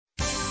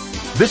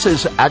This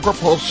is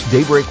AgriPulse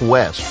Daybreak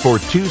West for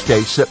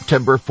Tuesday,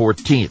 September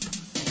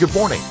 14th. Good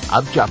morning.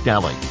 I'm Jeff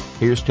Dowling.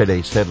 Here's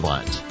today's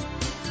headlines.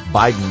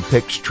 Biden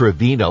picks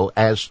Trevino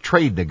as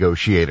trade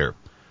negotiator.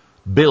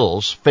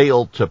 Bills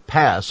fail to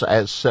pass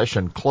as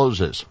session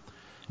closes.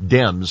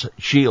 Dems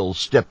shield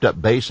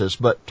stepped-up basis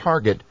but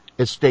target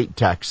estate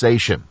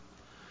taxation.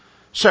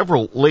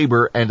 Several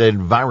labor and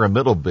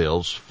environmental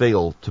bills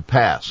fail to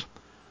pass.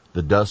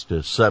 The dust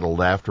is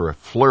settled after a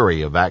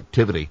flurry of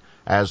activity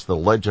as the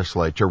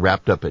legislature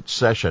wrapped up its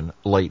session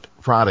late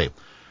Friday.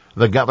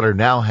 The governor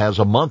now has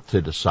a month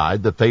to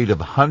decide the fate of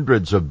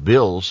hundreds of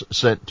bills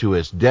sent to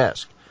his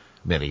desk.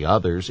 Many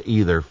others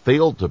either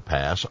failed to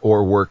pass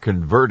or were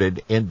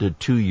converted into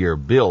two-year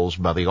bills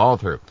by the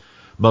author.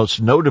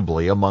 Most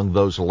notably among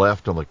those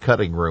left on the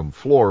cutting room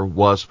floor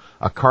was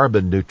a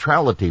carbon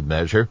neutrality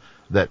measure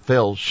that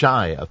fell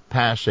shy of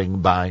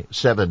passing by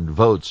 7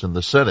 votes in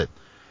the Senate.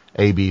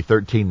 AB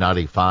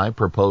 1395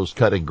 proposed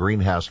cutting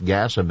greenhouse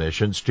gas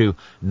emissions to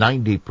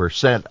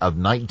 90% of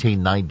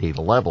 1990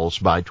 levels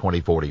by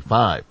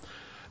 2045.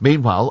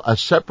 Meanwhile, a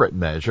separate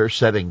measure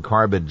setting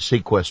carbon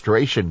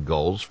sequestration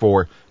goals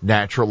for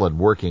natural and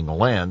working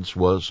lands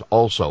was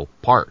also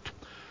parked.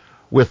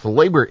 With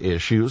labor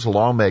issues,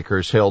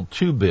 lawmakers held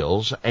 2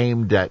 bills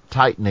aimed at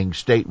tightening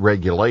state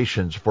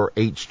regulations for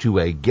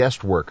H-2A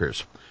guest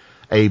workers.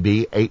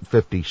 AB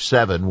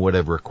 857 would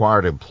have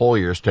required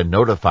employers to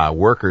notify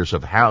workers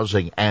of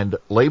housing and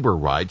labor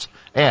rights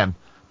and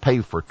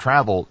pay for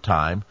travel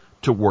time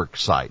to work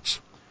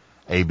sites.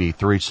 AB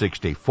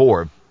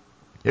 364,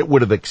 it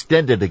would have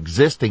extended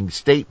existing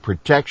state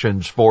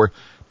protections for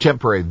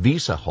temporary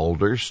visa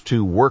holders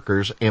to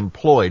workers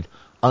employed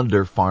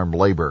under farm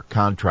labor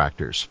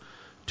contractors.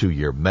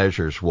 2-year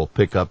measures will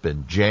pick up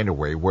in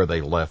January where they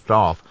left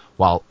off,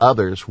 while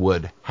others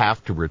would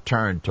have to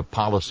return to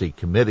policy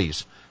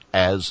committees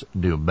as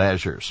new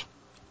measures.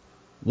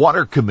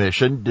 Water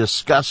Commission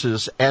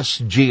discusses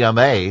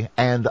SGMA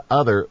and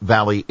other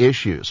Valley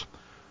issues.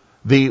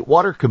 The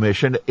Water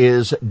Commission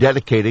is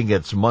dedicating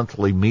its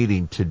monthly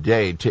meeting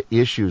today to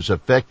issues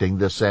affecting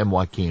the San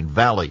Joaquin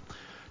Valley.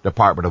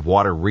 Department of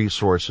Water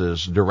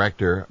Resources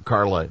Director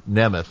Carla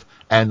Nemeth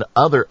and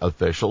other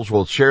officials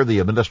will share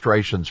the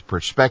administration's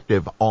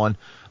perspective on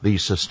the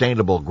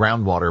Sustainable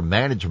Groundwater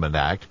Management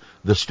Act,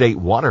 the State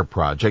Water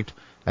Project,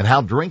 and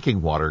how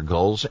drinking water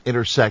goals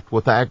intersect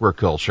with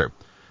agriculture.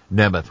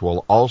 Nemeth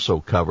will also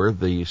cover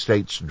the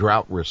state's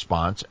drought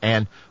response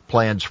and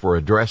plans for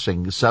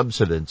addressing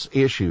subsidence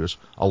issues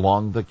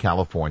along the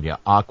California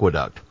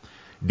aqueduct.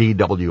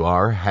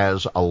 DWR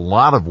has a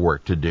lot of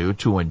work to do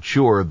to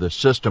ensure the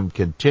system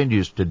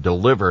continues to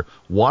deliver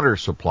water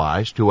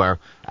supplies to our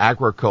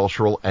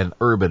agricultural and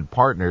urban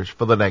partners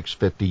for the next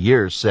 50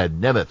 years,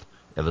 said Nemeth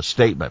in a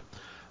statement.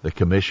 The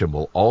commission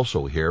will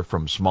also hear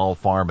from small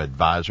farm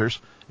advisors,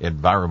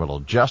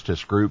 environmental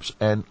justice groups,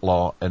 and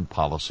law and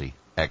policy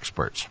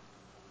experts.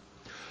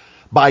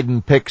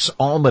 Biden picks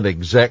almond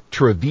exec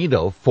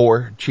Trevino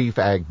for chief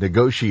ag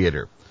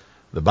negotiator.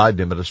 The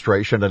Biden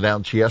administration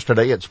announced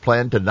yesterday its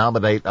plan to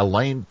nominate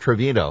Elaine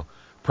Trevino,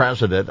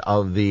 president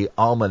of the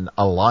Almond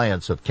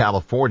Alliance of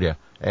California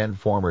and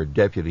former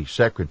deputy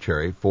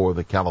secretary for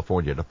the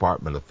California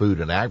Department of Food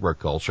and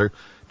Agriculture,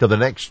 to the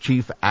next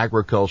chief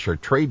agriculture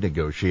trade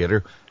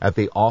negotiator at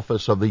the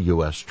Office of the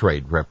U.S.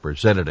 Trade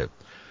Representative.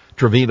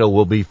 Trevino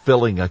will be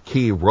filling a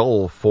key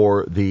role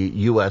for the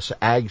U.S.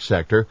 ag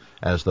sector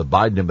as the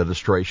Biden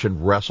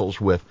administration wrestles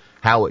with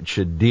how it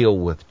should deal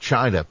with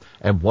China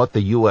and what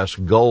the U.S.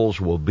 goals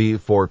will be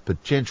for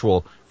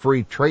potential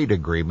free trade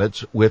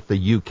agreements with the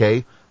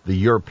U.K., the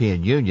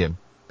European Union,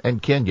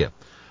 and Kenya.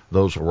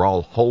 Those are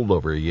all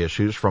holdover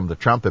issues from the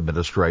Trump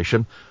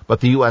administration, but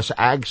the U.S.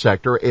 ag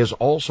sector is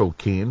also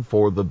keen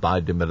for the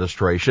Biden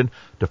administration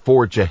to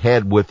forge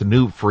ahead with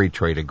new free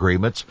trade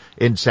agreements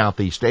in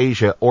Southeast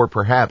Asia or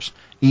perhaps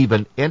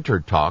even enter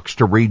talks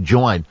to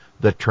rejoin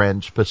the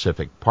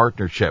Trans-Pacific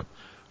Partnership.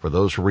 For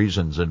those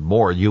reasons and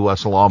more,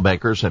 U.S.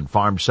 lawmakers and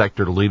farm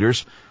sector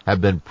leaders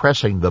have been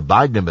pressing the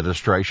Biden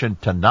administration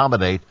to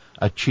nominate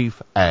a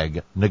chief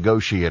ag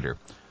negotiator.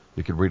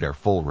 You can read our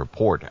full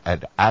report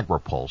at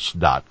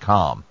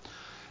agripulse.com.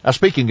 Now,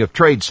 speaking of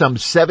trade, some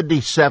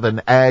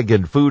 77 ag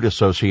and food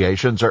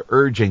associations are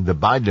urging the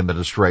Biden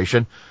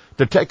administration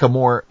to take a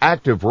more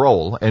active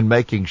role in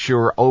making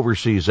sure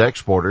overseas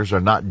exporters are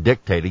not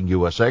dictating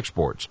U.S.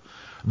 exports.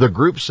 The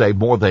groups say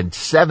more than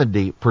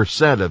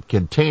 70% of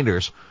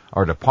containers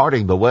are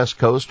departing the West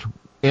Coast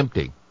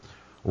empty.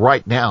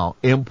 Right now,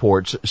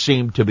 imports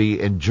seem to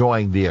be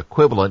enjoying the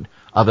equivalent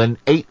of an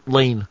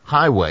 8-lane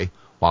highway,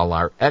 while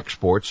our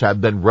exports have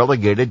been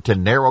relegated to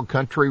narrow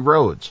country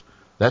roads.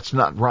 That's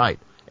not right,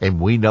 and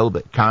we know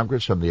that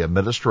Congress and the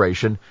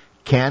administration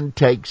can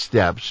take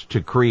steps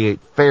to create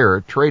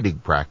fair trading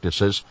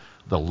practices,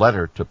 the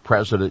letter to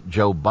President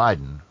Joe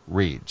Biden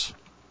reads.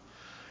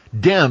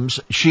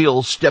 Dems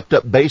shield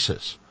stepped-up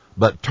basis,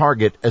 but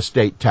target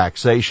estate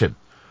taxation.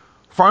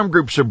 Farm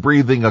groups are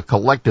breathing a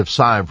collective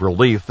sigh of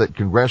relief that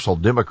congressional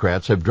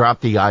Democrats have dropped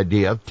the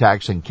idea of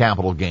taxing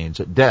capital gains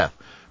at death.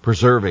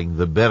 preserving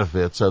the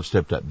benefits of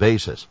stepped-up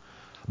basis.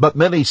 But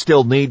many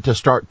still need to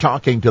start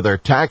talking to their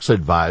tax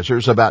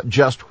advisors about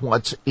just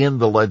what's in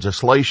the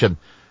legislation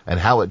and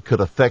how it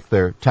could affect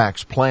their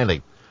tax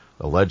planning.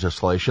 The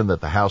legislation that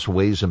the House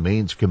Ways and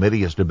Means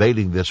Committee is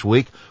debating this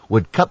week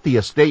would cut the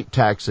estate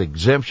tax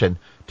exemption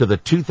to the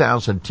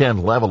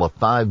 2010 level of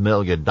 $5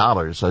 million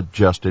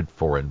adjusted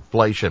for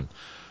inflation.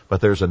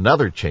 But there's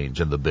another change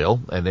in the bill,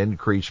 an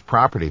increased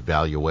property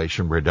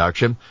valuation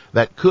reduction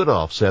that could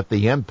offset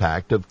the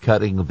impact of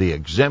cutting the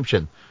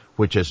exemption,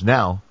 which is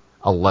now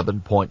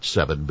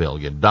 $11.7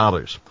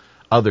 billion.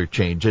 Other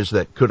changes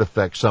that could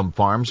affect some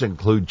farms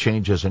include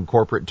changes in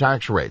corporate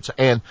tax rates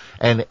and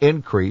an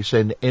increase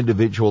in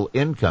individual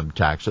income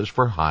taxes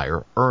for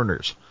higher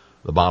earners.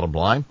 The bottom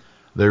line,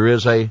 there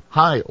is a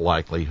high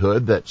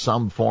likelihood that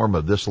some form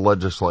of this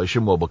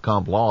legislation will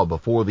become law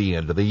before the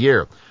end of the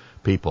year.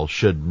 People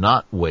should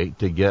not wait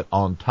to get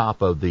on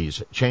top of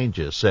these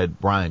changes, said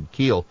Brian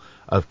Keel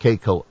of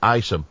Keiko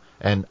Isom,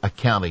 an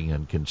accounting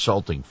and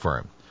consulting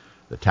firm.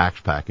 The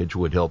tax package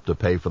would help to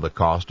pay for the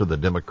cost of the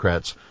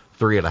Democrats'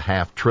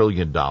 $3.5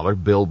 trillion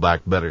Build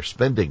Back Better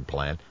spending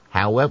plan.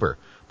 However,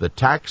 the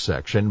tax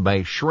section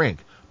may shrink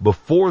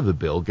before the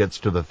bill gets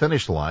to the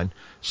finish line,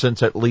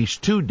 since at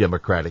least 2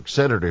 Democratic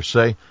senators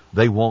say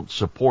they won't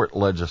support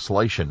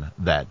legislation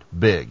that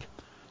big.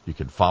 You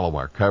can follow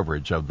our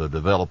coverage of the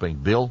developing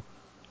bill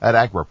at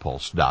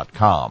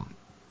agripulse.com.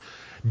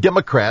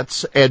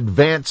 Democrats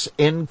advance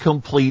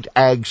incomplete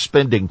ag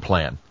spending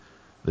plan.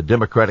 The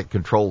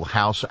Democratic-controlled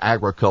House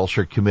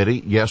Agriculture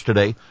Committee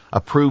yesterday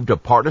approved a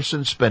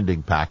partisan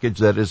spending package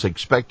that is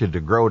expected to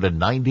grow to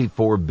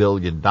 $94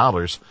 billion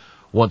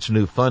once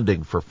new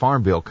funding for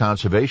Farm Bill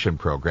conservation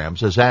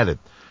programs is added.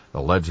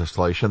 The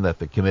legislation that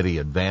the committee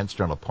advanced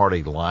on a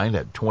party line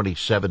at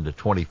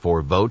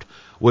 27-24 vote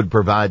would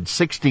provide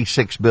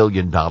 $66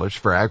 billion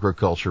for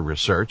agriculture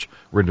research,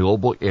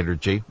 renewable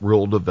energy,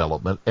 rural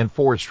development, and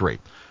forestry.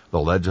 The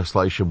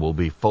legislation will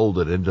be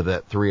folded into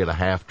that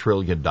 $3.5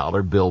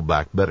 trillion Build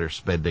Back Better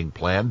spending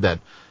plan that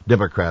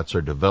Democrats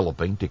are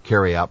developing to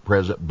carry out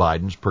President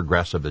Biden's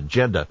progressive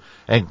agenda,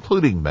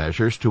 including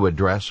measures to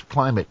address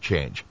climate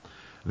change.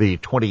 The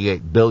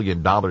 $28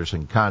 billion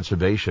in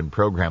conservation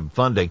program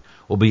funding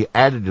will be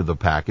added to the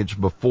package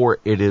before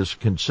it is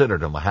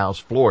considered on the House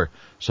floor,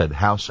 said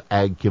House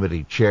Ag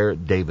Committee Chair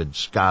David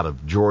Scott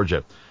of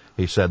Georgia.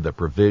 He said the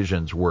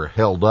provisions were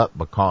held up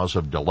because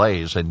of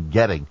delays in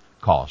getting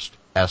cost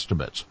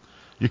estimates.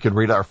 You can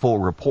read our full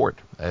report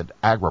at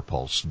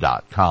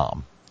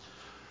agripulse.com.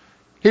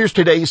 Here's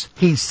today's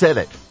He Said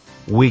It.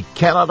 We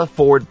cannot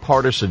afford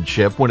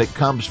partisanship when it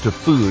comes to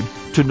food,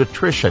 to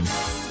nutrition,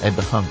 and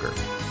to hunger.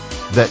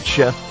 That's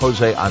Chef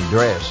Jose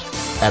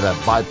Andres at a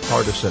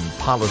bipartisan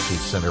policy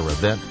center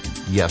event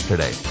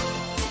yesterday.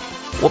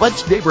 Well,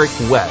 that's Daybreak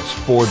West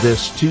for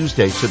this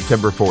Tuesday,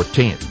 September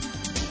 14th.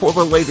 For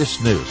the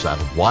latest news out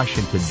of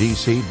Washington,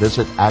 D.C.,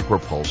 visit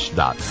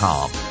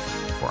agripulse.com.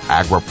 For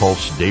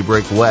AgriPulse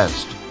Daybreak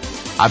West,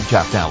 I'm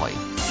Jeff Nally.